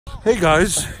Hey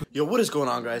guys. Yo, what is going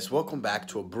on, guys? Welcome back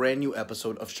to a brand new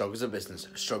episode of Struggles of Business.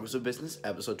 Struggles of Business,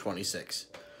 episode 26.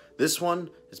 This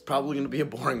one is probably going to be a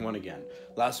boring one again.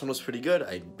 Last one was pretty good.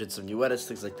 I did some new edits,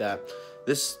 things like that.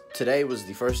 Today was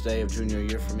the first day of junior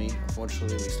year for me.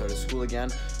 Unfortunately, we started school again.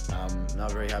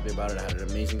 Not very happy about it. I had an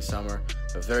amazing summer,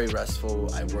 but very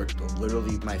restful. I worked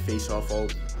literally my face off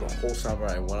the whole summer.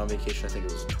 I went on vacation, I think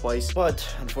it was twice, but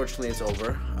unfortunately it's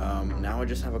over. Now I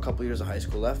just have a couple years of high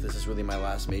school left. This is really my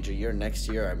last major year. Next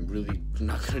year, I'm really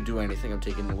not going to do anything. I'm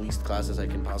taking the least classes I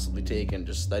can possibly take and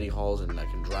just study halls, and I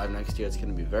can drive next year. It's going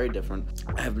to be very different.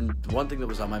 One thing that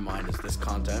was on my mind is this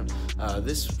content.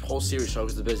 This whole series,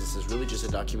 Struggles of Business, is really just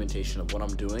a documentation of what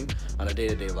I'm doing on a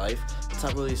day-to-day life. It's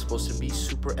not really supposed to be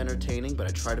super entertaining, but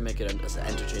I try to make it as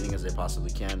entertaining as I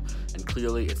possibly can, and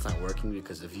clearly it's not working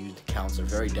because the view counts are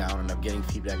very down, and I'm getting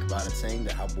feedback about it saying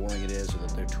that how boring it is, or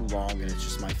that they're too long and it's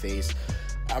just my face.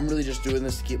 I'm really just doing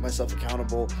this to keep myself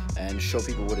accountable and show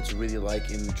people what it's really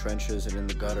like in the trenches and in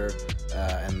the gutter,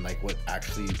 and like what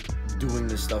actually doing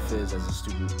this stuff is as a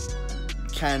student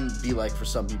can be like for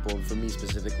some people, and for me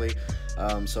specifically.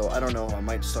 So I don't know, I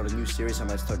might start a new series, I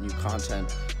might start new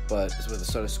content, but with the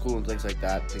start of school and things like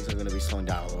that, things are going to be slowing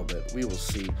down a little bit. We will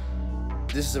see.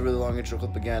 This is a really long intro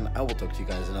clip again. I will talk to you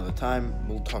guys another time.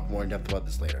 We'll talk more in depth about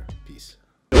this later. Peace.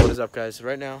 What is up, guys?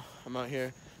 Right now, I'm out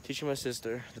here teaching my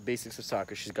sister the basics of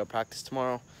soccer. She's got practice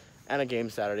tomorrow and a game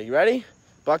Saturday. You ready?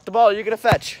 Block the ball, you're going to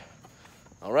fetch.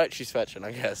 All right, she's fetching,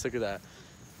 I guess. Look at that.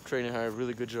 I'm training her a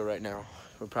really good drill right now.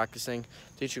 We're practicing,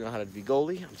 teaching her how to be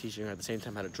goalie. I'm teaching her at the same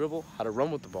time how to dribble, how to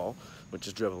run with the ball, which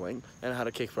is dribbling, and how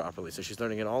to kick properly. So she's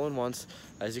learning it all in once.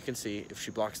 As you can see, if she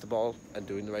blocks the ball and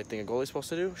doing the right thing a goalie's supposed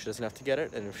to do, she doesn't have to get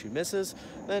it. And if she misses,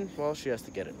 then, well, she has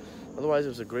to get it. Otherwise, it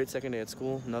was a great second day at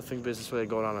school. Nothing business related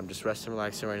going on. I'm just resting,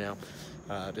 relaxing right now.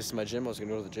 This is my gym. I was going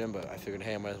to go to the gym, but I figured,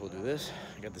 hey, I might as well do this.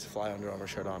 I got this Fly Under Armour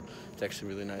shirt on. It's actually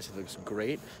really nice. It looks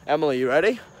great. Emily, you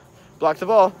ready? Block the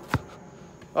ball.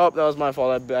 Oh, that was my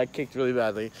fault. I kicked really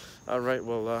badly. All right,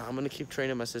 well, I'm going to keep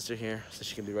training my sister here so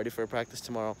she can be ready for her practice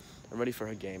tomorrow and ready for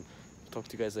her game. I'll talk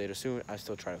to you guys later soon. I'm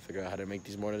still trying to figure out how to make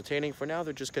these more entertaining. For now,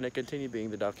 they're just going to continue being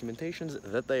the documentations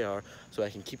that they are, so I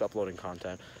can keep uploading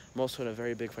content. I'm also in a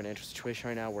very big financial situation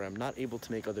right now where I'm not able to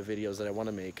make other videos that I want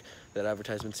to make, that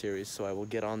advertisement series, so I will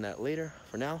get on that later.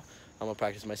 For now, I'm going to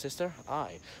practice my sister.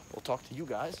 I will talk to you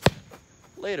guys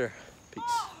later. Peace.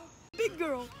 Big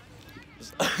girl.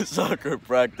 Soccer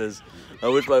practice. I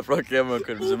wish my front camera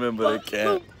could zoom in, but it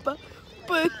can't.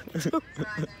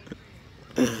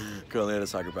 Currently at a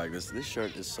soccer practice. This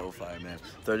shirt is so fire, man.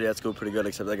 30 at school pretty good,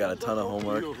 except I got a ton of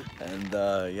homework. And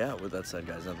yeah, with that said,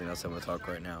 guys, nothing else I want to talk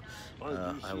right now.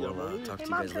 I will talk to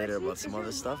you guys later about some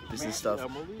other stuff, business stuff.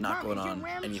 Not going on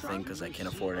anything because I can't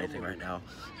afford anything right now.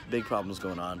 Big problems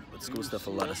going on with school stuff, a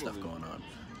lot of stuff going on.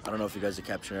 I don't know if you guys are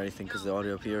capturing anything because the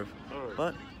audio up here,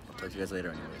 but I'll talk to you guys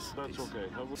later anyways.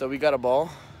 Peace. So we got a ball,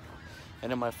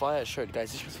 and in my Fly Out shirt,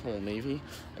 guys, this is from Old Navy.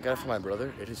 I got it for my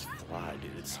brother. It is fly,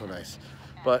 dude. It's so nice.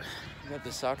 But I got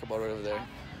this soccer ball right over there.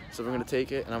 So we're going to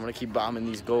take it, and I'm going to keep bombing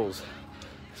these goals.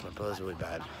 Because my brother's really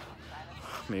bad.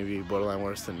 Maybe borderline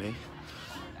worse than me.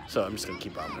 So I'm just going to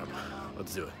keep bombing him.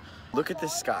 Let's do it. Look at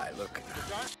this sky. Look.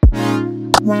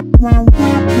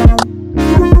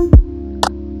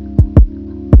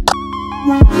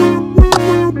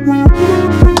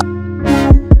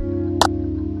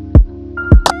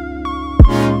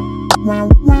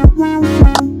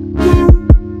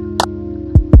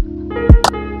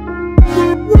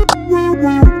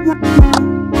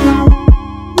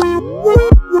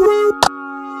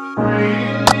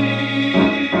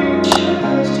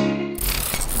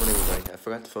 I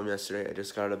forgot to film yesterday. I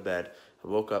just got out of bed. I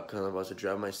woke up because I'm about to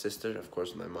drive my sister, of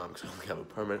course my mom, because I only have a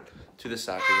permit, to the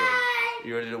soccer game.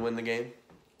 You ready to win the game?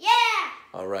 Yeah!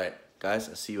 Alright, guys,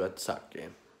 I'll see you at the soccer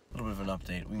game. A little bit of an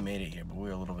update. We made it here, but we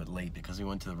were a little bit late because we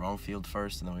went to the wrong field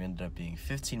first, and then we ended up being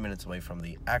 15 minutes away from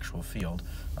the actual field,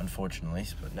 unfortunately.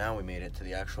 But now we made it to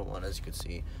the actual one. As you can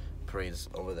see, parade's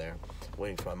over there,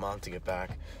 waiting for my mom to get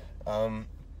back.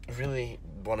 Really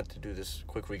wanted to do this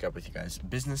quick recap with you guys.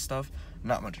 Business stuff,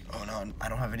 not much going on. I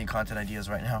don't have any content ideas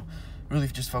right now. Really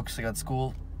just focusing on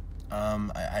school.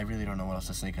 I really don't know what else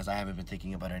to say because I haven't been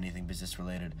thinking about anything business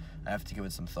related. I have to give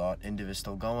it some thought. Indiv is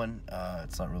still going.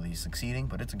 It's not really succeeding,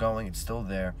 but it's going. It's still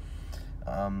there.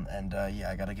 Yeah,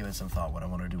 I gotta give it some thought. What I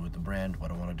want to do with the brand,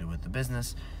 what I want to do with the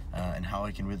business, and how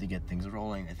I can really get things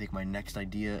rolling. I think my next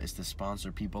idea is to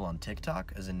sponsor people on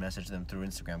TikTok, as in message them through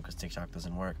Instagram because TikTok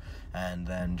doesn't work, and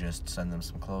then just send them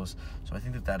some clothes. So I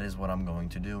think that is what I'm going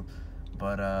to do.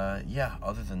 But yeah,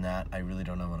 other than that, I really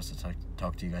don't know what else to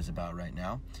talk to you guys about right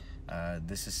now.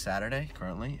 This is Saturday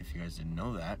currently. If you guys didn't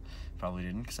know that, probably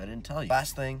didn't because I didn't tell you.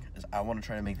 Last thing is I want to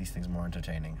try to make these things more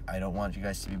entertaining. I don't want you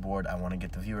guys to be bored. I want to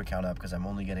get the viewer count up because I'm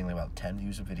only getting like about 10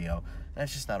 views a video, and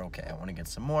that's just not okay. I want to get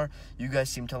some more. You guys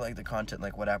seem to like the content,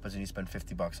 like what happens when you spend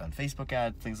 50 bucks on Facebook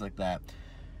ads, things like that.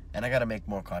 And I gotta make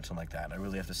more content like that. I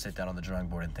really have to sit down on the drawing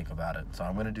board and think about it. So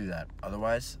I'm gonna do that.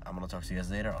 Otherwise, I'm gonna talk to you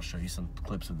guys later. I'll show you some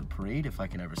clips of the parade if I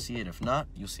can ever see it. If not,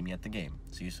 you'll see me at the game.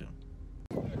 See you soon.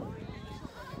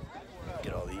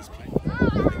 Get all these people. I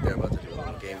think they're about to do a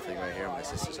little game thing right here. My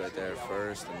sister's right there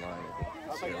first in line.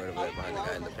 So right over there behind the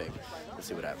guy in the pink. Let's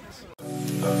see what happens.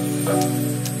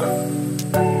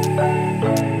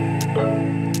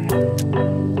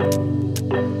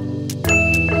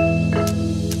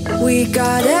 We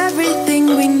got everything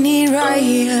we need right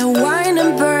here. Wine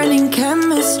and burning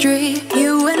chemistry.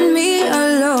 You and me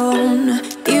alone.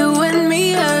 You and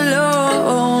me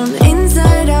alone.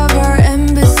 Inside of our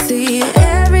embassy.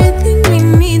 Everything we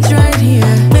need's right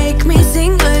here. Make me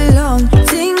sing along.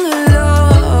 Sing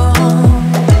along.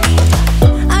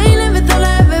 I never thought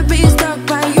I'd ever be stuck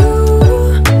by you.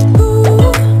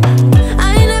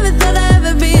 I never thought I'd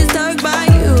ever be stuck by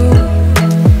you.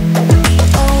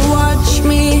 Oh, watch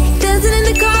me. Dancing in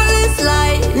the colors,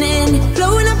 lightning,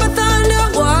 blowing up a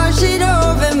thunder, wash it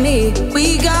over me.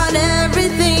 We got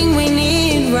everything we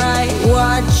need, right?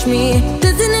 Watch me.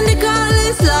 Dancing in the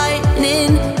colors,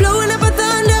 lightning, blowing up a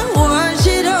thunder, wash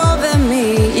it over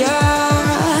me.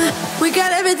 Yeah, we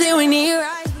got everything we need,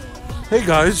 right? Hey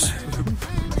guys,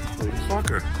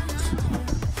 soccer.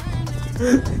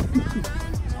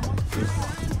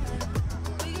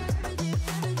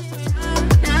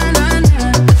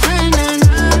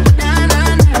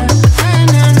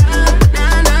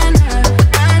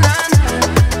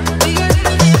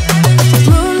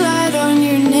 Moonlight on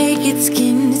your naked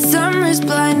skin, summer's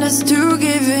blind us to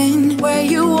giving. Where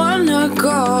you wanna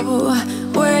go,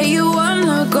 where you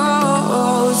wanna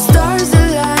go. Stars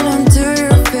align onto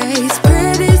your face,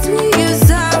 pretty sweet your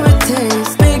sour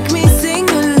taste. Make me sing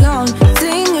along,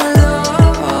 sing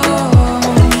along.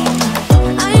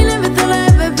 I never thought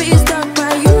I'd ever be stuck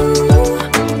by you.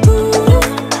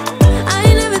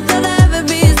 I never thought I'd ever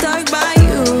be stuck by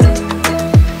you.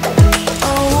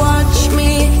 Oh, watch me,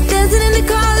 dancing in the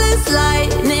colors,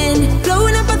 lightning,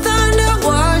 blowing up a thunder,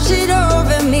 wash it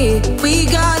over me. We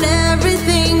got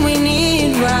everything we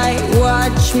need, right?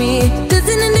 Watch me,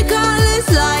 dancing in the colors,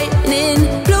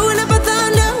 lightning, blowing up a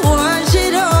thunder, wash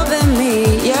it over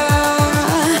me.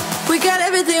 Yeah, we got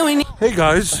everything we need. Hey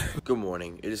guys. Good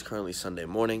morning. It is currently Sunday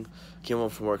morning. Came home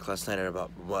from work last night at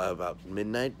about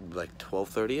midnight, like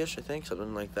 12:30ish, I think,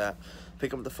 something like that.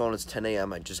 Pick up the phone. It's 10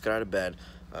 a.m. I just got out of bed.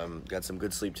 Got some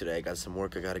good sleep today. Got some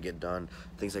work I got to get done.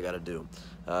 Things I got to do.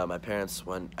 My parents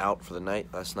went out for the night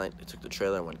last night. They took the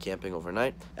trailer and went camping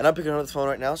overnight. And I'm picking up the phone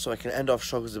right now so I can end off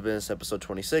Struggles of Business episode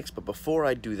 26. But before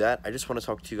I do that, I just want to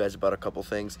talk to you guys about a couple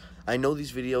things. I know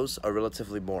these videos are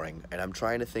relatively boring, and I'm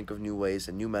trying to think of new ways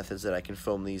and new methods that I can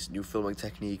film these, new filming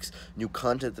techniques, new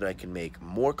content that I can make,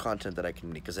 more content that I can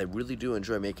make, because I really do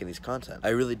enjoy making these content. I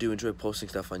really do enjoy posting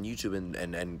stuff on YouTube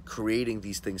and creating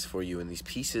these things for you, and these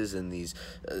pieces and these,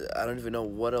 I don't even know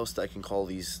what else I can call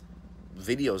these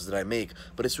videos that I make,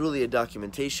 but it's really a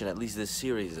documentation, at least this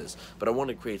series is. But I want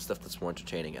to create stuff that's more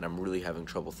entertaining, and I'm really having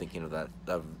trouble thinking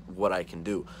of what I can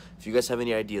do. If you guys have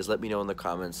any ideas, let me know in the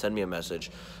comments, send me a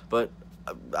message. But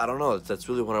I don't know, that's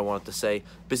really what I wanted to say.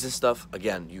 Business stuff,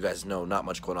 again, you guys know, not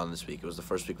much going on this week. It was the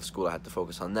first week of school. I had to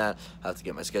focus on that. I have to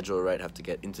get my schedule right, have to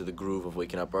get into the groove of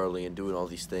waking up early and doing all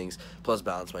these things, plus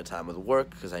balance my time with work,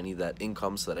 because I need that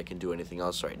income so that I can do anything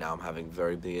else. Right now I'm having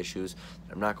very big issues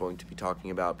that I'm not going to be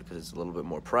talking about because it's a little bit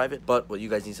more private. But what you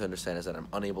guys need to understand is that I'm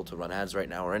unable to run ads right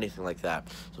now or anything like that,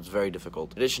 so it's very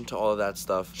difficult. In addition to all of that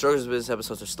stuff, Struggles of Business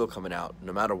episodes are still coming out,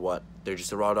 no matter what. They're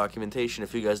just a raw documentation.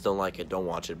 If you guys don't like it, don't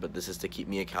watch it, but this is to keep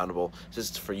me accountable.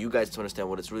 Just for you guys to understand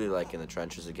what it's really like in the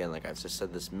trenches. Again, like I've just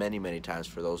said this many times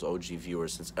for those OG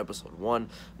viewers since episode 1.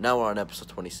 Now we're on episode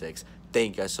 26.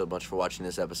 Thank you guys so much for watching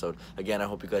this episode. Again, I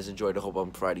hope you guys enjoyed. I hope I'm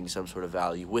providing you some sort of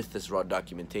value with this raw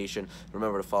documentation.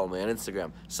 Remember to follow me on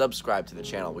Instagram. Subscribe to the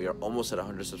channel. We are almost at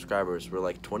 100 subscribers. We're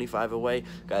like 25 away.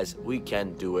 Guys, we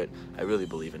can do it. I really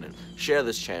believe in it. Share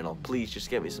this channel. Please just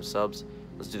get me some subs.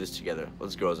 Let's do this together.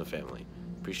 Let's grow as a family.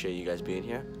 Appreciate you guys being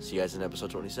here. See you guys in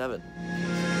episode 27.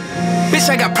 Bitch,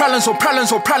 I got problems on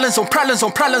problems on problems on problems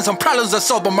on problems on problems I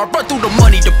solve them. I run through the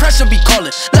money, the pressure be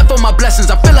calling. Left on my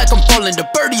blessings, I feel like I'm falling. The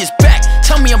birdie is back,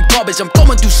 tell me I'm garbage. I'm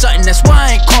going through something, that's why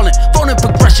I ain't calling. Phone in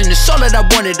progression, it's all that I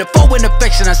wanted. The phone in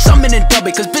affection, I summon and dub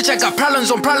it. Cause bitch, I got problems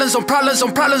on problems on problems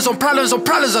on problems on problems on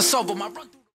problems I solve them. I run through